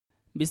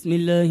بسم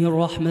الله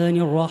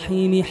الرحمن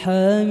الرحيم.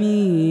 حميم.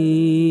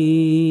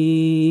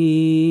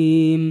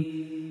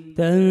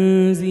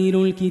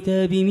 تنزيل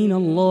الكتاب من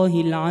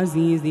الله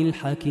العزيز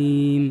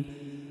الحكيم.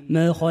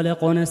 ما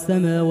خلقنا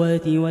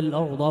السماوات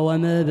والأرض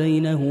وما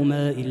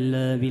بينهما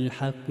إلا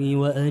بالحق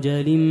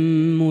وأجل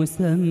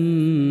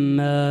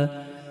مسمى،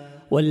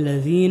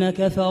 والذين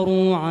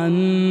كفروا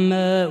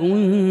عما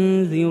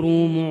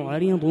أنذروا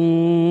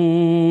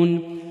معرضون.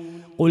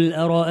 قل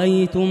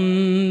أرأيتم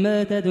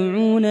ما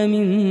تدعون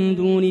من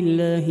دون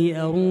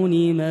الله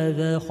أروني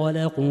ماذا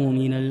خلقوا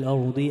من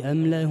الأرض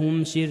أم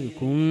لهم شرك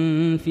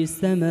في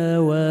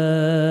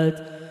السماوات،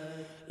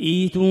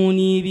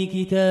 ائتوني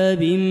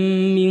بكتاب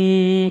من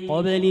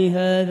قبل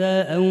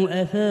هذا أو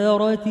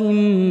أثارة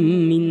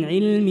من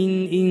علم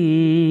إن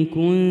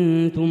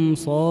كنتم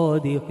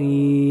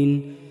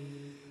صادقين.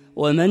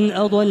 ومن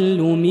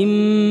أضل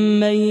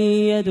ممن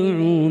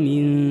يدعو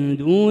من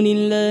دون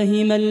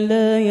الله من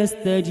لا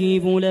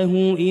يستجيب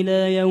له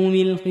إلى يوم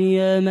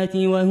القيامة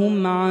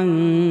وهم عن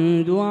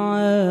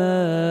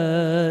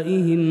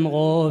دعائهم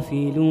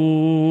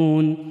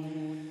غافلون.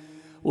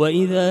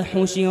 وإذا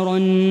حشر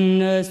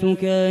الناس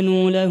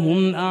كانوا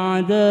لهم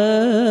أعداء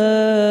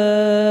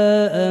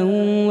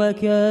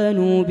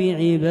وكانوا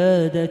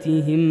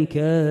بعبادتهم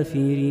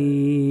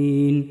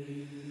كافرين.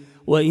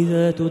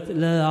 وإذا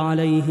تتلى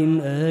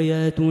عليهم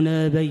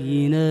آياتنا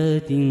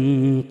بينات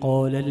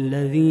قال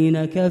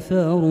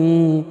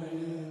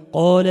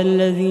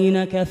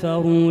الذين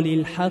كفروا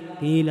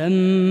للحق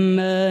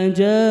لما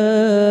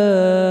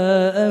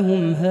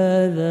جاءهم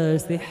هذا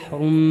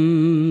سحر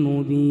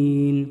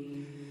مبين.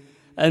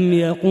 أم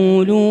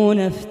يقولون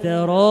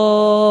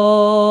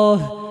افتراه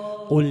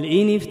قل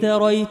إن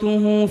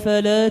افتريته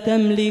فلا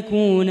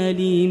تملكون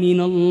لي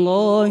من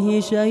الله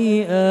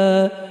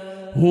شيئا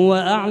هو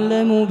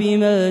أعلم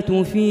بما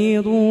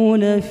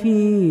تفيضون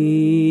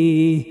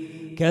فيه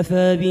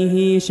كفى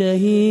به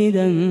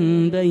شهيدا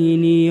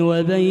بيني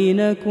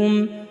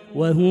وبينكم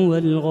وهو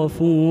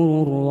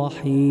الغفور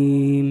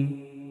الرحيم.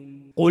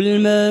 قل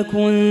ما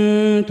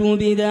كنت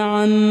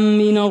بدعا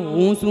من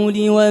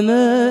الرسل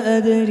وما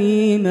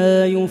أدري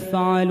ما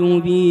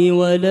يفعل بي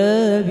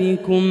ولا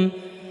بكم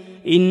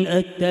إن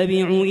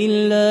أتبع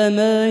إلا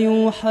ما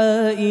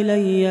يوحى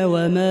إلي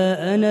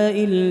وما أنا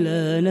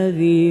إلا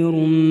نذير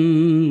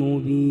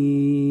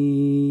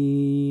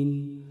مبين.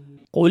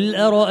 قل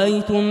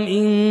أرأيتم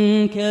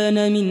إن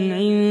كان من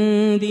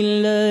عند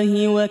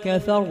الله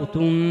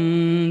وكفرتم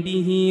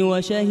به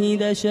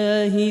وشهد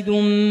شاهد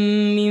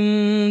من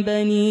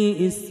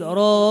بني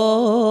إسرائيل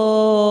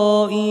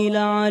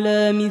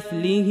على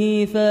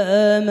مثله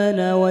فآمن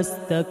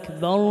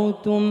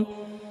واستكبرتم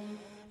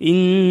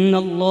إن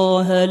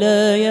الله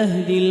لا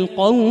يهدي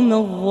القوم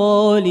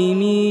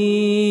الظالمين.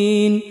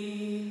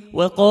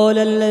 وقال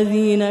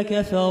الذين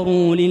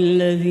كفروا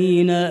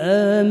للذين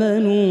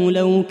آمنوا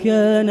لو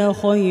كان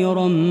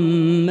خيرا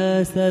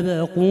ما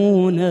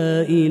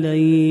سبقونا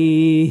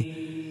إليه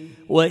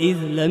وإذ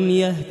لم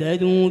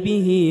يهتدوا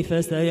به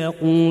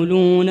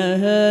فسيقولون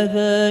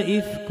هذا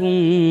إفك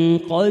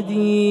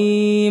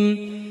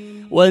قديم.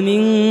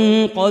 ومن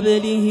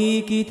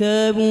قبله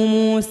كتاب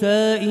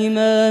موسى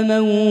إماما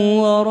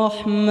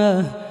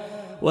ورحمة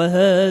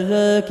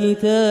وهذا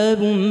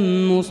كتاب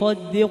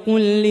مصدق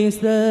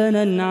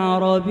لسانا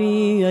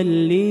عربيا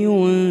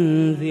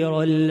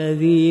لينذر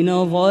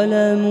الذين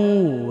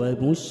ظلموا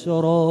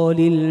وبشرى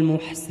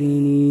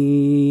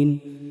للمحسنين.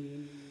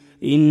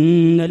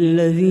 إن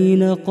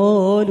الذين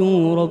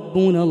قالوا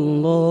ربنا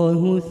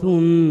الله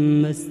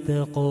ثم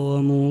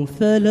استقاموا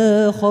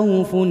فلا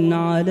خوف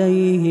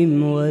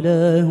عليهم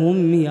ولا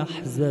هم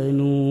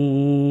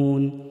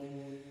يحزنون.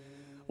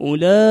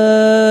 أولئك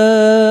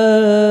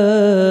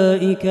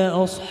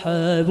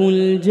أصحاب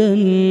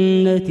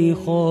الجنة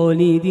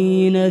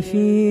خالدين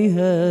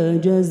فيها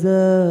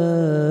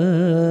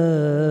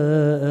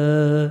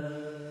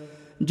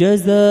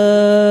جزاء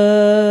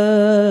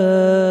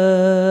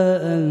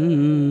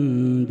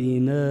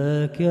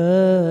بما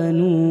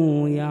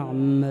كانوا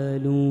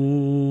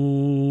يعملون.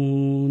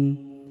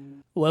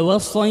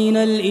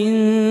 ووصينا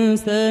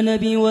الإنسان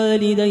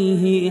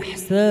بوالديه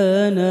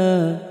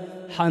إحسانا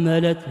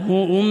حملته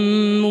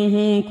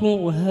أمه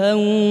كرها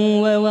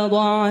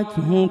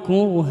ووضعته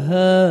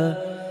كرها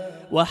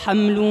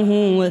وحمله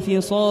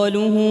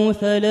وفصاله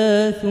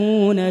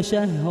 30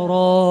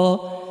 شهرا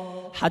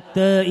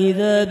حتى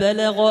إذا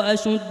بلغ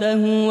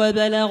أشده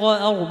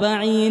وبلغ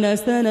 40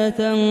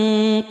 سنة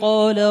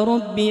قال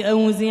رب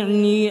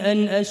أوزعني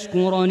أن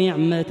أشكر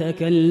نعمتك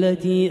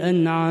التي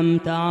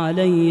أنعمت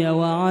علي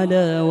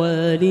وعلى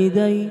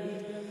والدي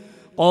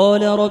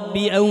قال رب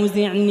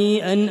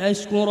أوزعني أن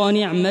أشكر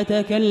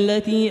نعمتك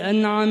التي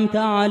أنعمت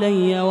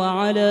علي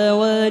وعلى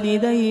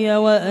والدي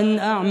وأن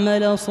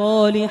أعمل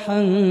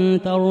صالحا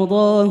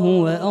ترضاه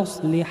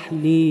وأصلح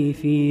لي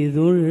في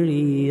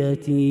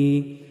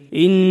ذريتي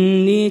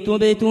إني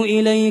تبت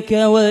إليك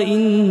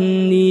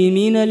وإني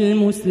من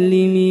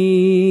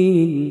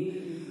المسلمين.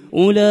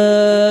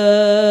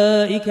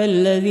 أولئك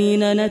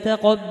الذين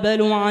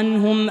نتقبل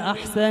عنهم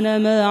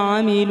أحسن ما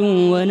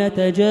عملوا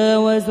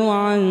ونتجاوز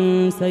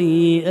عن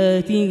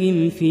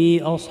سيئاتهم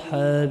في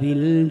أصحاب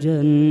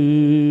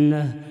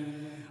الجنة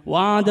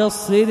وعد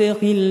الصدق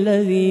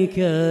الذي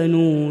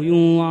كانوا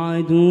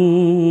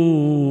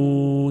يوعدون.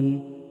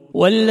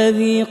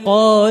 والذي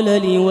قال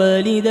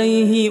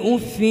لوالديه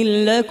أف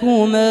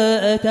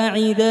لكما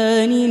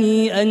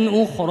أتعدانني أن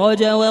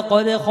أخرج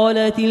وقد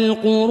خلت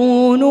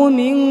القرون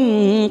من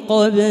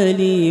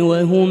قبلي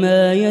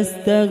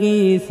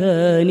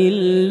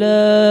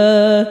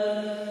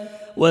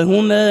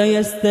وهما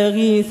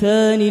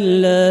يستغيثان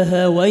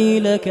الله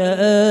ويلك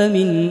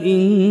آمن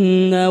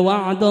إن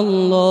وعد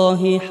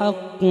الله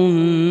حق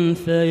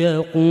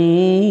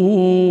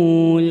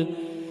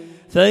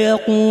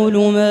فيقول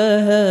ما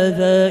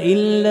هذا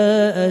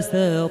إلا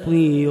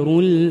أساطير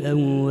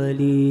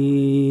الأولين.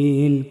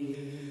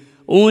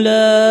 أولئك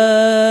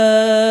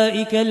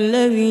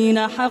الذين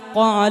حق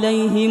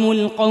عليهم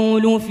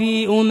القول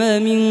في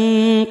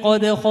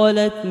قد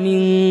خلت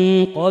من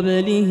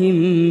قبلهم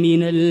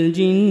من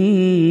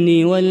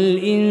الجن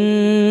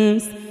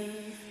والإنس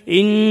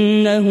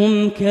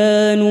إنهم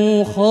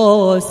كانوا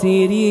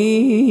خاسرين.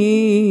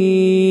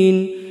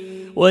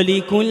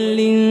 ولكل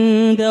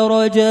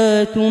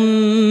درجات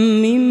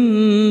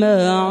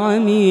مما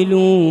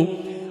عملوا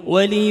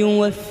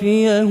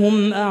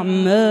وليوفيهم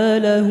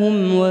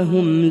أعمالهم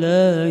وهم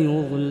لا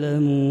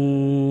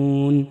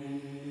يظلمون.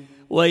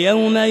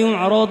 ويوم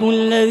يعرض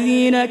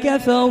الذين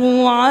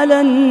كفروا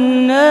على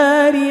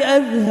النار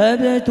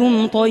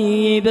أذهبتم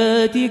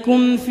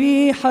طيباتكم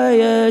في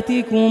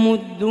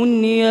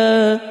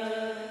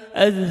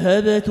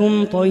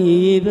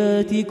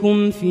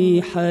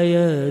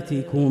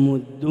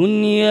حياتكم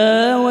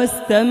الدنيا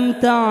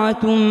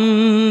واستمتعتم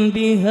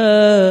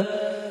بها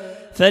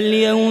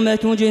فاليوم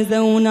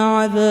تجزون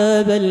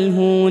عذاب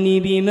الهون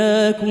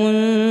بما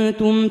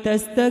كنتم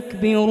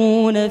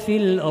تستكبرون في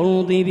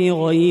الأرض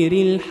بغير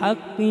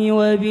الحق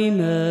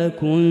وبما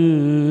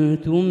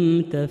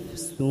كنتم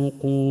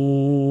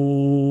تفسقون.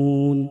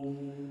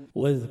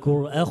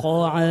 واذكر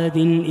أخا عاد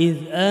إذ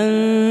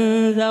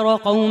أنذر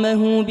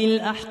قومه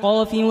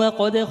بالأحقاف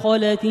وقد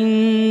خلت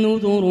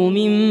النذر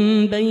من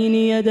بين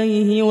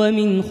يديه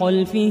ومن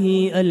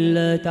خلفه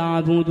ألا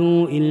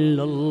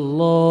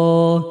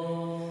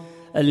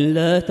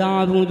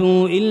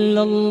تعبدوا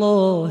إلا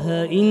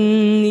الله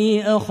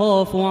إني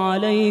أخاف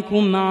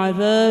عليكم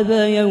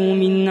عذاب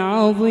يوم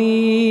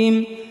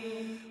عظيم.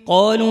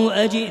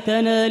 قالوا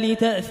أجئتنا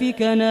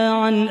لتأفكنا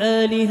عن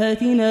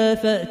آلهتنا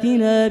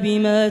فأتنا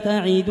بما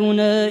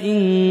تعدنا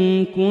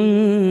إن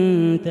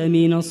كنت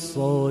من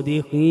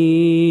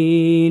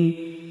الصادقين.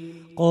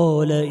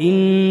 قال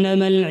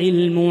إنما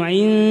العلم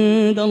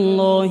عند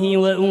الله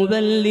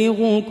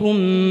وأبلغكم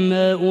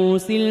ما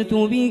أرسلت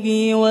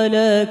به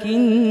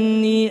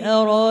ولكني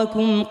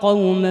أراكم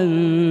قوما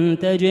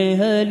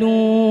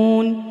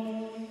تجهلون.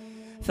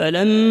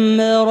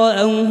 فلما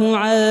رأوه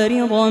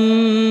عارضا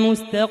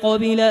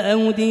مستقبل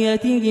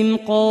أوديتهم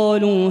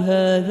قالوا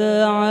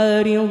هذا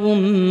عارض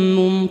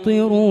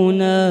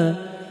ممطرنا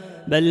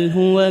بل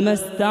هو ما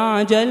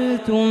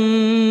استعجلتم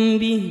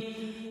به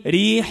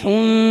ريح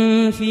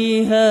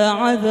فيها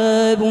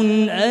عذاب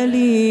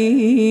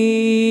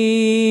أليم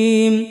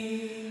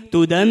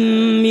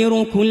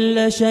تدمر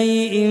كل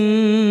شيء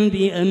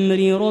بأمر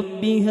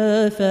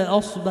ربها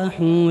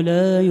فأصبحوا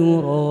لا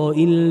يرى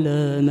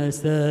إلا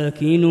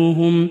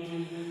مساكنهم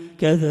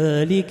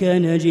كذلك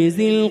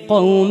نجزي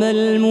القوم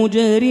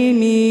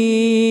المجرمين.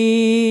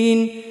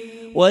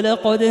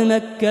 ولقد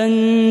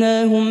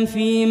مكناهم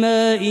في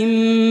ماء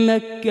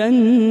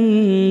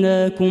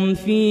مكناكم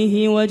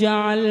فيه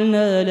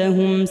وجعلنا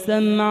لهم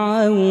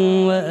سمعا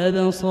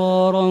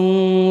وأبصارا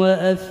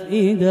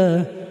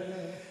وأفئدة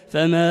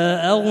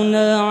فما أغنى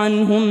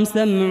عنهم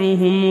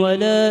سمعهم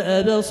ولا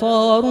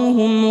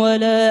أبصارهم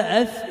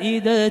ولا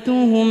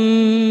أفئدتهم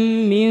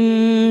من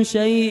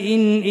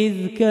شيء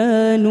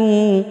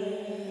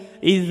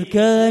إذ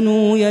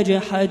كانوا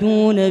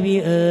يجحدون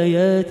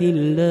بآيات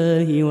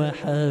الله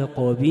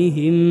وحاق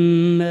بهم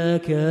ما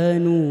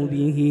كانوا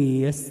به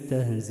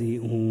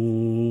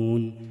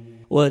يستهزئون.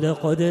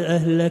 ولقد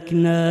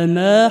أهلكنا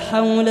ما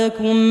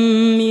حولكم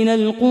من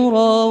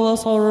القرى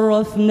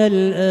وصرفنا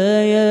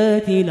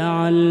الآيات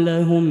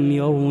لعلهم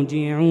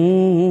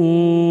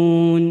يرجعون.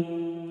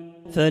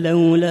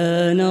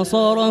 فلولا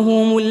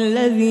نصرهم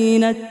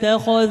الذين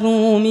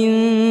اتخذوا من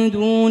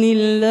دون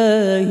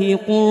الله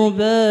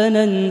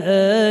قربانا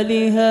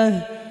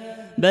آلهة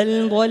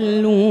بل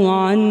ضلوا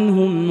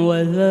عنهم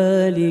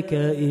وذلك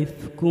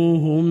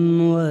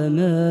إفكهم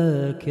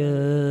وما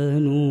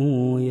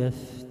كانوا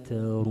يفترون.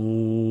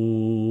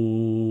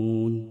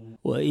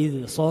 وإذ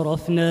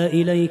صرفنا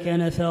إليك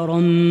نفرا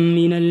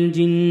من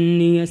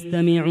الجن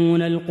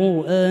يستمعون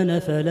القرآن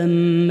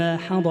فلما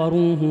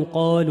حضروه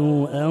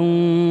قالوا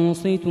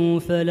أنصتوا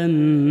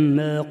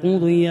فلما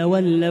قضي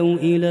ولوا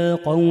إلى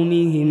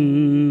قومهم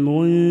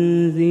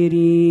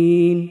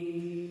منذرين.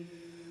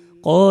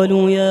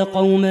 قالوا يا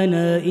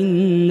قومنا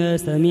إنا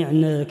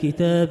سمعنا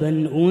كتابا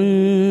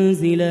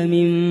أنزل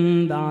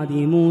من بعد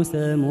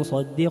موسى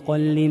مصدقا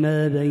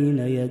لما بين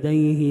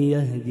يديه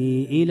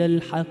يهدي إلى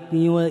الحق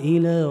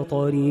وإلى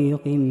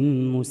طريق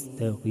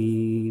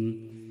مستقيم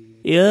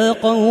يا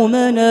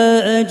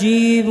قومنا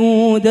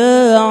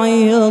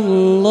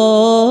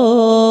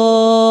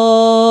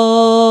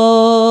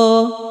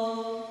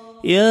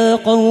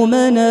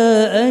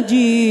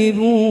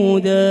أجيبوا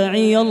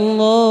داعي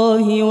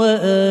الله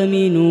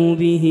وآمنوا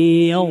به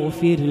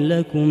يغفر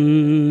لكم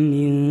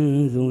من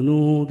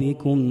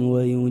ذنوبكم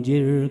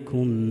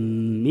ويجركم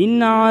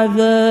من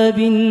عذاب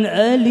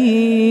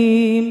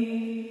أليم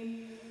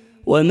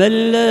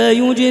ومن لا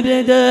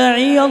يجب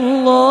داعي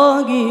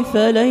الله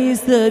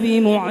فليس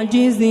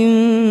بمعجز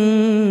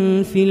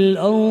في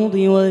الأرض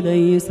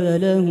وليس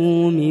له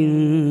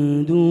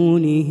من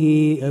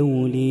دونه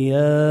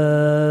أولياء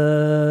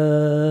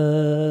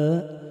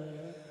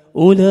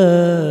أولئك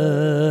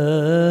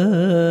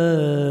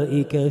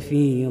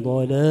في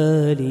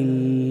ضلال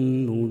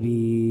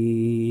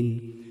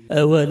مبين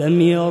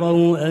أولم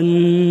يروا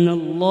أن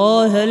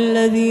الله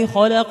الذي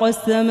خلق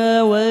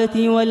السماوات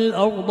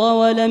والأرض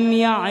ولم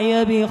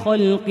يعي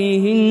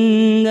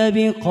بخلقهن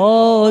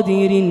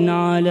بقادر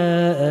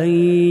على أن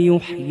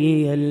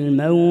يحيي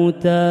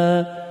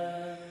الموتى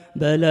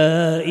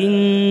بلى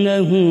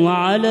إنه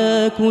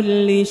على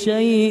كل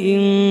شيء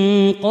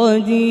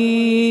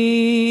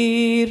قدير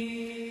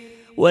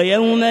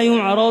ويوم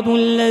يعرض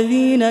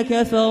الذين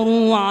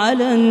كفروا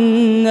على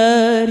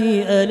النار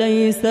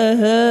أليس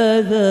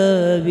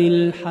هذا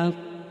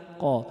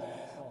بالحق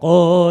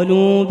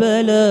قالوا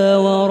بلى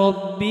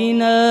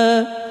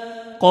وربنا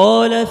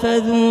قال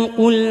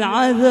فذوقوا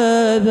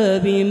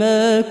العذاب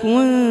بما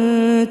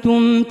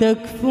كنتم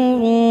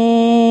تكفرون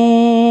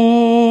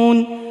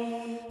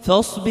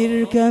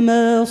فاصبر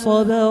كما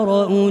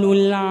صبر أولو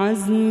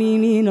العزم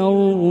من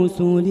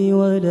الرسل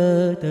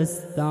ولا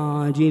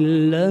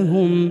تستعجل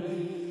لهم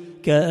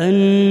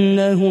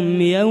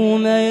كأنهم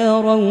يوم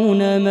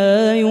يرون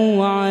ما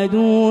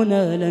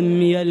يوعدون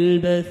لم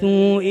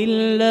يلبثوا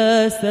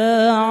إلا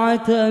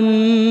ساعة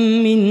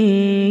من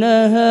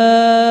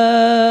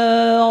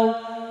نهار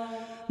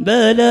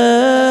بلاغ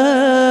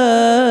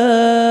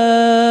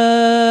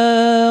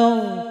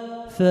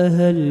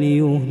فهل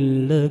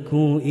يهلك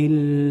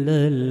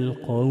إلا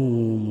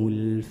القوم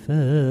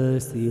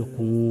الفاسقون